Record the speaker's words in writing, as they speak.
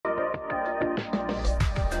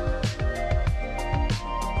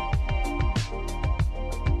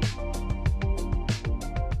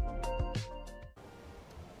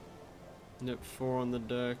got 4 on the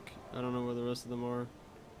deck. I don't know where the rest of them are.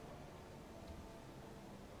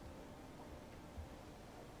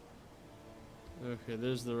 Okay,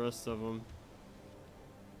 there's the rest of them.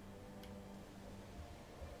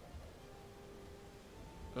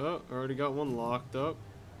 Oh, already got one locked up.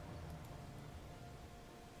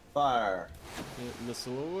 Fire. Yeah,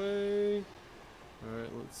 missile away. Alright,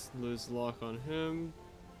 let's lose lock on him.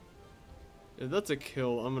 If that's a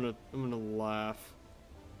kill, I'm gonna laugh.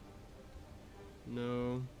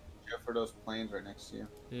 No. Go for those planes right next to you.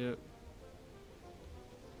 Yep.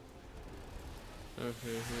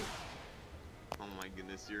 Okay, hit. Oh my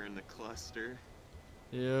goodness, you're in the cluster.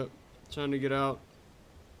 Yep. Trying to get out.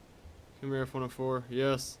 Come here, F-104.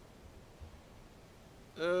 Yes.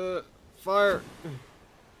 Fire!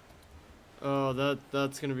 Oh,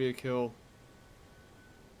 that's gonna be a kill.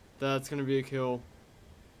 That's gonna be a kill.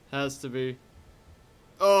 Has to be.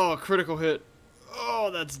 Oh, critical hit.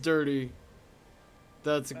 Oh, that's dirty.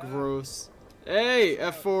 That's gross. Hey,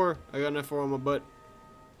 F4. I got an F4 on my butt.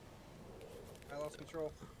 I lost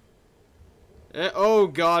control. Oh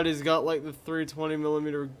god, he's got like the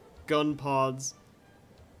 320mm gun pods.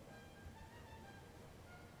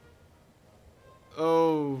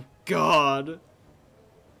 Oh god.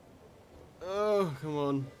 Oh, come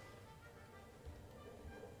on.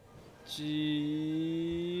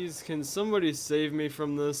 Jeez, can somebody save me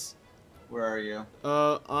from this? Where are you?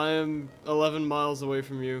 I am 11 miles away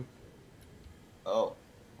from you. Oh.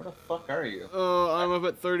 Where the fuck are you? Oh, I'm up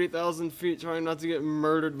at 30,000 feet trying not to get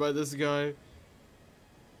murdered by this guy.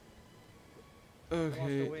 Okay.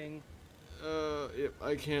 Lost a wing. Yep,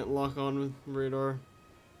 I can't lock on with radar.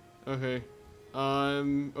 Okay.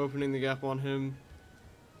 I'm opening the gap on him.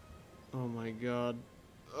 Oh my god.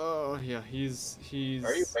 Oh, yeah, he's... Are you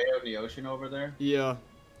way out in the ocean over there? Yeah.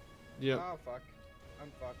 Yep. Oh, fuck.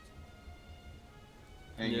 I'm fucked.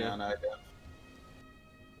 Hang on, I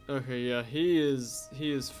do. Okay, yeah, he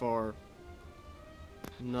is far.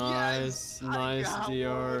 Nice, Yes, nice I got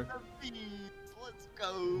DR. one of these. Let's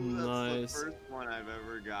go. Nice. That's the first one I've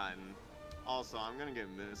ever gotten. Also, I'm gonna get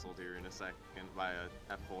missiled here in a second by a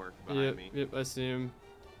F4 behind me. Yep, I see him.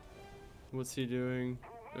 What's he doing?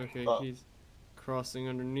 Okay, he's crossing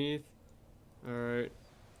underneath. Alright.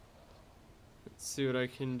 Let's see what I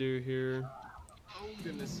can do here. Oh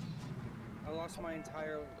goodness. I lost my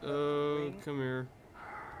entire Oh, wing. come here.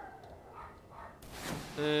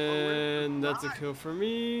 And that's a kill for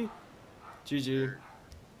me. GG. Okay.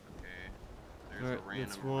 There's Alright, a random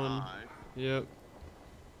that's one. Mirage. Yep.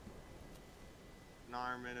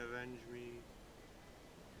 Narman, avenge me.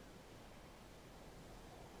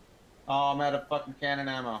 Oh, I'm out of fucking cannon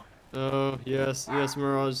ammo. Oh, yes,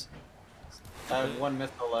 Mirage. I have one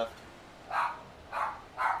missile left.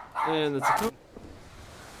 And that's a kill.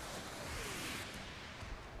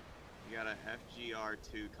 You got a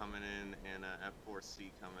FGR2 coming in and a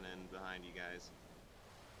F4C coming in behind you guys.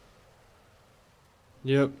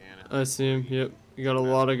 Yep, I see him. Yep, you got a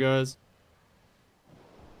lot of guys.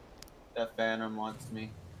 That Phantom wants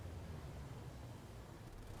me.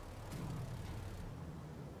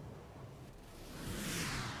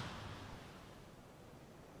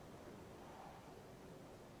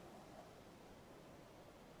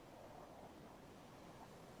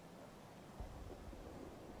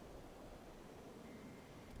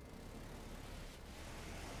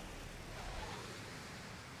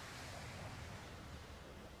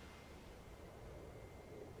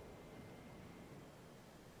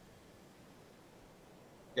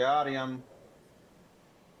 Got him.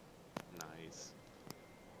 Nice.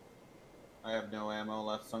 I have no ammo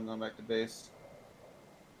left, so I'm going back to base.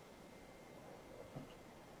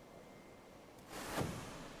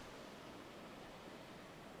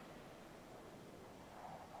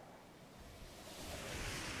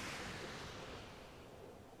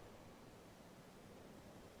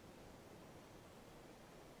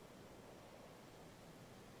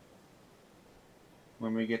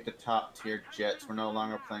 When we get to top tier jets, we're no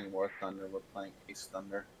longer playing War Thunder, we're playing Ace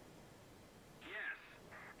Thunder.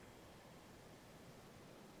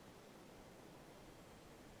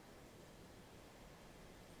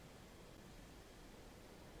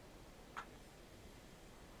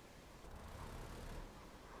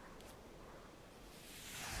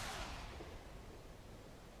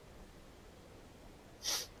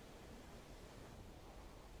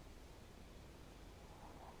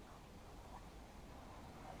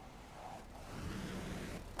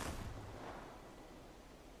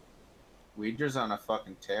 Ouidra's on a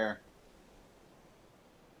fucking tear.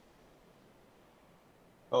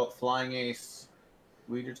 Oh, flying ace.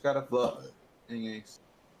 Ouidra's got a flying ace.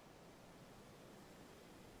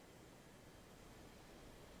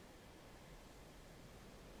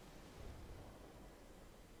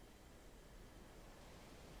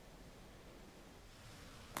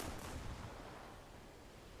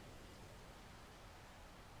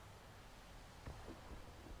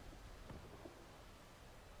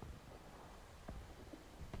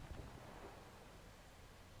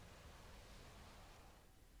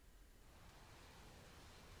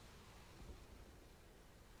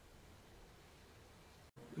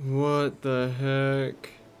 What the heck?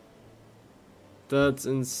 That's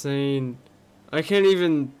insane. I can't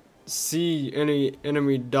even see any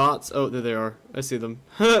enemy dots. Oh, there they are. I see them.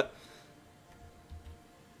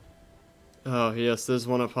 Oh, yes, there's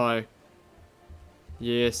one up high.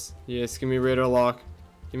 Yes, yes, give me radar lock.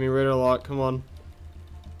 Give me radar lock, come on.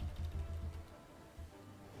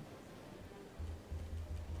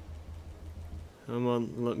 Come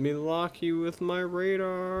on, let me lock you with my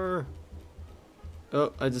radar.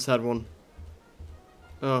 Oh, I just had one.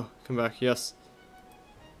 Oh, come back, yes.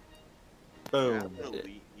 You Boom. have to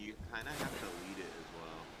you kind of have to lead it as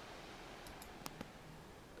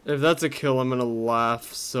well. If that's a kill, I'm gonna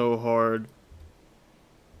laugh so hard.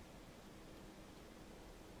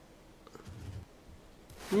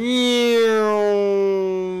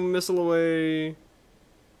 Missile away.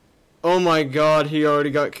 Oh my god, he already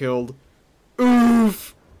got killed.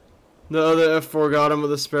 Oof! The other F4 got him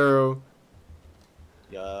with a sparrow.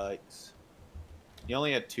 Yikes. You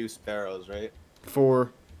only had 2 sparrows, right?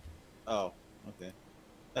 4. Oh, okay.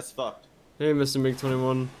 That's fucked. Hey, Mr.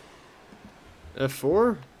 MiG-21.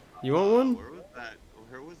 F4? You want one?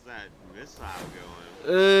 Where was that missile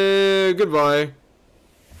going? Goodbye.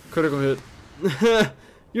 Critical hit.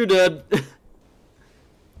 You're dead.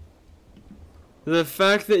 The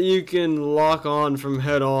fact that you can lock on from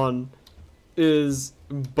head on is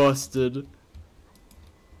busted.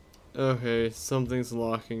 Okay, something's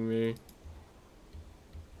locking me.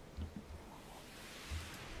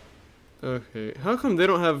 Okay, how come they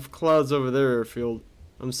don't have clouds over their airfield?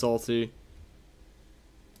 I'm salty.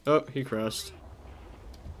 Oh, he crashed.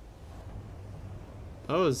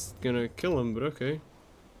 I was gonna kill him, but okay.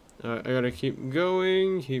 I gotta keep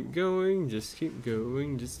going, just keep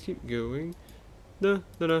going, just keep going. Da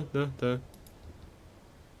da da da da.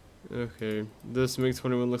 Okay, this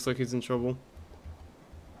MiG-21 looks like he's in trouble.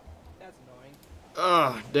 That's annoying.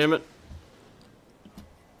 Ah, damn it.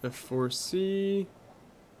 F4C.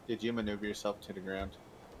 Did you maneuver yourself to the ground?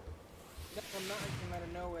 No, I'm not. I came out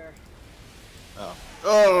of nowhere. Oh.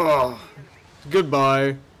 Oh,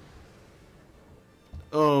 goodbye.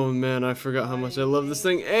 Oh man, I forgot how much I love this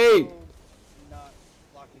thing. Hey! Not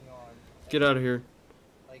locking on. Get out of here.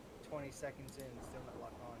 Like 20 seconds in, still not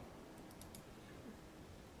locked on.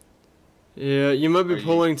 Yeah, you might be Are you-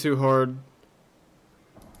 pulling too hard.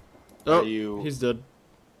 Oh, Are you- he's dead.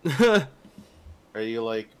 Are you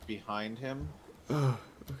like behind him? Oh,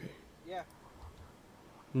 okay. Yeah.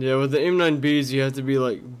 Yeah, with the AIM-9Bs, you have to be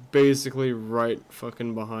like basically right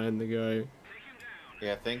fucking behind the guy.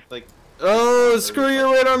 Yeah, I think like. Oh, screw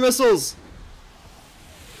your radar missiles!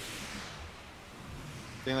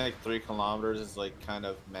 I think like 3 kilometers is like kind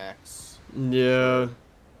of max Yeah.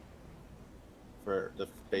 for the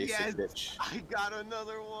basic Yes! bitch. I got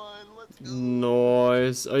another one. Let's go.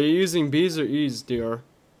 Nice. Are you using Bs or Es, DR?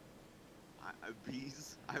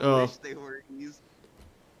 Bees. I Oh. wish they were E's.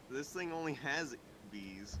 This thing only has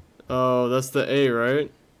B's. Oh, that's the A,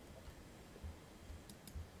 right?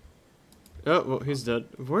 Oh, well, he's dead.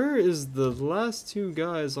 Where is the last 2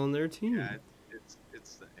 guys on their team? Yeah,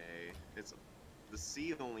 it's the A. The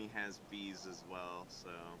C only has B's as well, so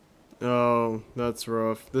Oh, that's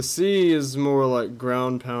rough. The C is more like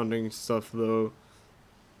ground pounding stuff, though.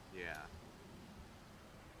 yeah.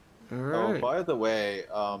 Oh, Alright. by the way,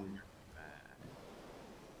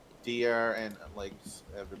 DR and like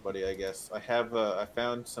everybody, I guess I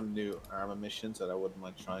found some new armor missions that I wouldn't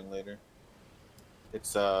mind trying later.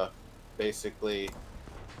 It's basically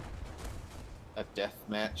a death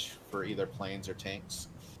match for either planes or tanks.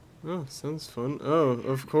 Oh, sounds fun. Oh,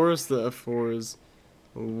 of course the F4 is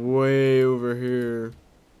way over here.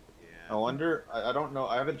 I wonder. I don't know.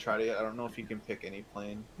 I haven't tried it yet. I don't know if you can pick any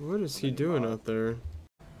plane. What is he Any doing mod. out there?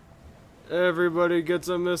 Everybody gets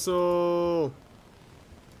a missile!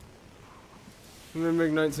 Come here,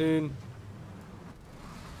 MiG-19.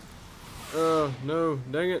 Oh, no.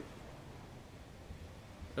 Dang it.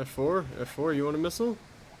 F4? F4, you want a missile?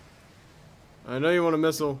 I know you want a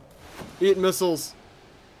missile. Eat missiles.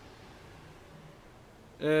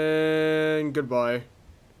 And goodbye.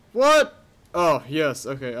 What? Oh, yes.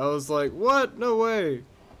 Okay, I was like, what? No way.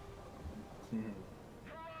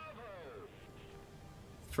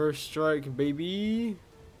 First strike, baby.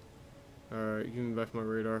 Alright, give me back my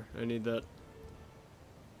radar. I need that.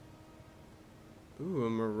 Ooh, a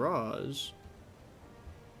Mirage.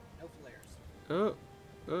 No flares. Oh,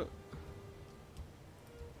 oh.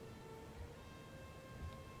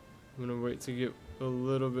 I'm gonna wait to get a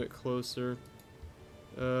little bit closer.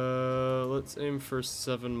 Let's aim for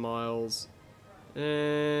 7 miles.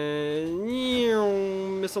 And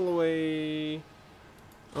missile away.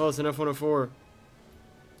 Oh, it's an F-104.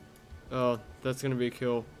 Oh, that's gonna be a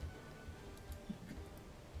kill.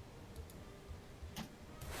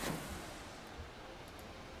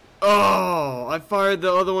 Oh, I fired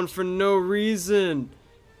the other one for no reason.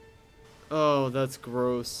 Oh, that's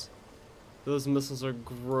gross. Those missiles are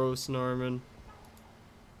gross, Narman.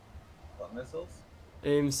 What missiles?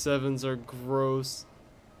 AIM-7s are gross.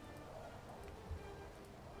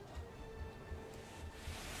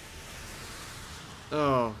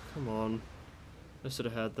 Oh, come on. I should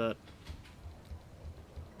have had that.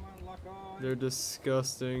 Come on, lock on. They're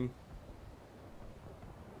disgusting.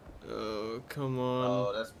 Oh, come on.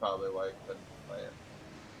 Oh, that's probably why I couldn't play it.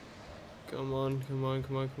 Come on, come on,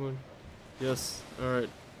 come on, come on. Yes, alright.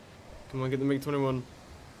 Come on, get the MiG-21.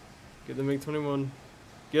 Get the MiG-21.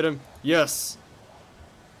 Get him. Yes!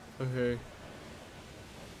 Okay.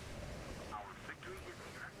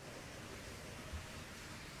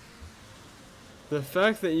 The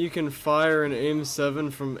fact that you can fire an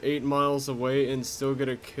AIM-7 from 8 miles away and still get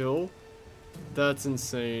a kill, that's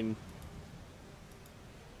insane.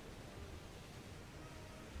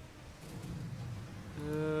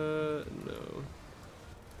 No.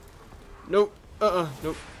 Nope.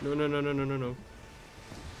 Nope. No, no, no, no, no, no, no.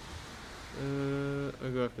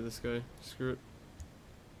 I'll go after this guy. Screw it.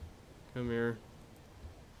 Come here.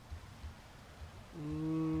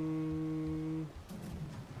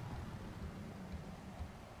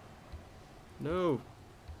 No.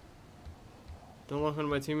 Don't lock onto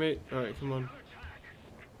my teammate. Alright, come on.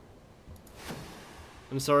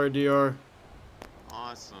 I'm sorry, DR.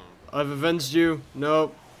 Awesome. I've avenged you.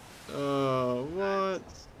 Nope. What?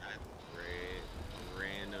 That's great.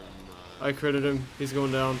 Random. I critted him. He's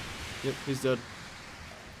going down. Yep, he's dead.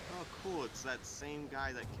 Oh, cool. It's that same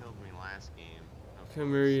guy that killed me last game. Of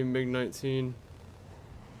Come course. here, you MiG-19.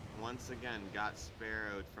 Once again, got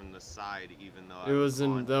sparrowed from the side, even though It was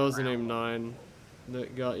on that was an ground. AIM-9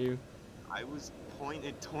 that got you. I was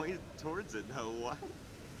pointed towards it though. What?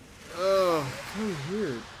 Oh, come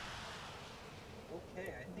here. Okay,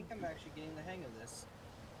 I think I'm actually getting the hang of this.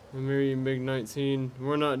 Come here, you MiG-19.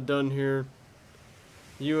 We're not done here.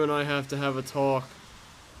 You and I have to have a talk.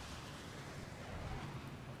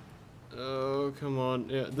 Oh, come on.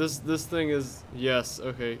 Yeah, this thing is... Yes,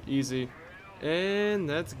 okay, easy. And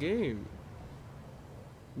that's game.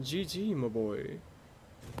 GG, my boy.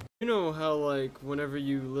 You know how, like, whenever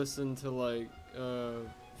you listen to, like,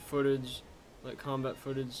 footage, like combat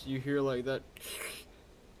footage, you hear, like, that...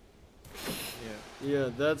 Yeah,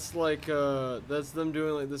 that's like, that's them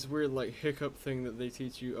doing, like, this weird, like, hiccup thing that they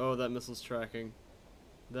teach you. Oh, that missile's tracking.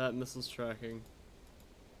 That missile's tracking.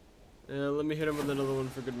 Let me hit him with another one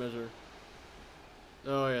for good measure.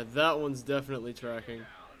 Oh, yeah, that one's definitely tracking.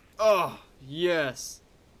 Oh, yes!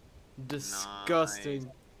 Disgusting.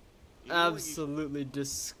 Nice. You know what Absolutely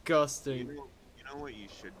disgusting. you know what you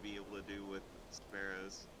should be able to do with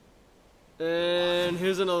sparrows? And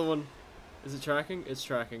here's another one. Is it tracking? It's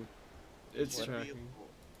tracking. It's You should be tracking. able-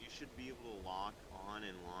 You should be able to lock on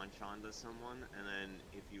and launch onto someone, and then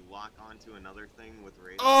if you lock onto another thing with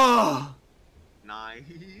radar. Oh! Nice.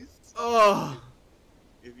 Oh!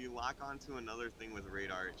 If you lock onto another thing with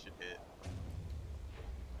radar, it should hit.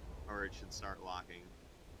 Or it should start locking.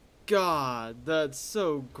 God, that's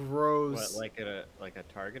so gross. What, like a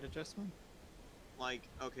target adjustment? Like,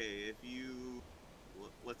 okay, if you,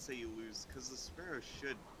 let's say you lose, because the sparrow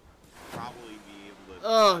should probably be able to.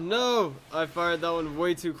 Oh no! I fired that one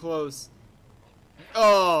way too close.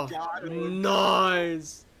 Oh! Got him.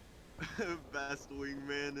 Nice! Best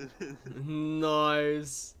wingman.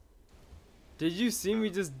 Nice. Did you see me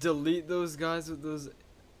just delete those guys with those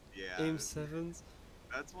Yeah. AIM-7s?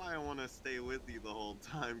 That's why I want to stay with you the whole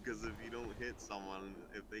time, because if you don't hit someone,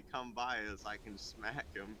 if they come by us, I can smack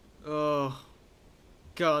them. Oh.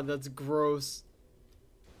 God, that's gross.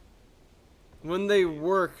 When they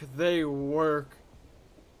work, they work.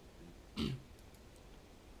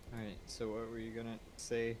 Alright, so what were you gonna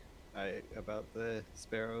say about the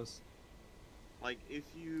sparrows? Like, if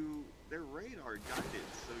you, they're radar guided,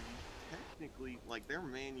 so you technically, like, they're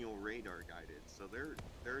manual radar guided, so they're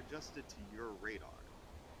adjusted to your radar.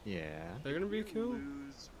 Yeah. They're gonna be a If you kill?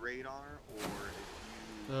 lose radar, or if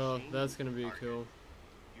you Oh, change that's gonna be a target, kill. you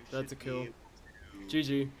That's should a kill. be able to GG.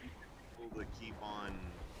 be able to keep on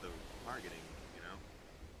the targeting, you know?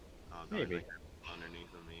 Oh, God, Maybe. that guy's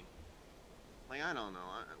underneath of me. Like, I don't know.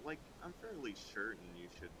 I'm fairly certain you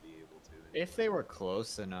should be able to. If they were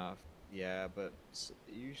close enough, yeah, but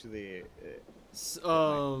usually...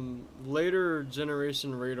 Later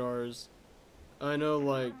generation radars, I know,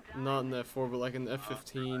 like, not in the F4, but like in the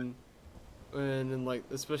F15, and in, like,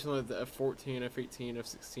 especially like the F14,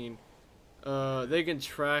 F18, F16, they can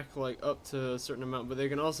track, like, up to a certain amount, but they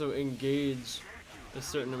can also engage a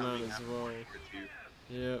certain amount as well.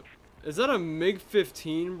 Yep. Is that a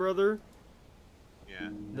MiG-15, brother? Yeah.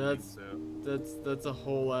 That's- I think That's a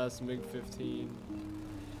whole ass MiG-15.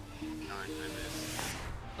 so. Darn, I missed.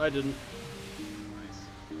 I didn't.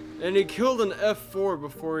 Nice. And he killed an F4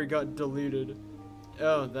 before he got deleted.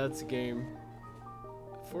 Oh, that's game.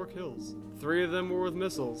 4 kills. 3 of them were with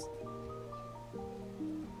missiles.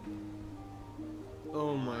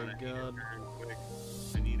 Oh my I need to god. turn quick.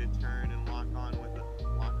 I need to turn and lock on to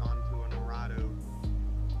an Orado.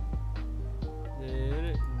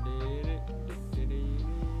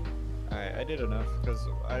 Alright, I did enough because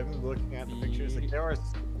I'm looking at the pictures. Like, there are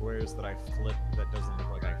squares that I flip that doesn't look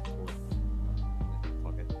like I flipped.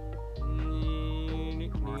 Fuck it.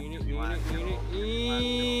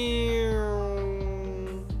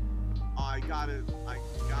 Oh, I got it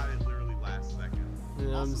literally last second. Yeah,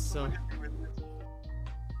 I'm Also, so. someone hit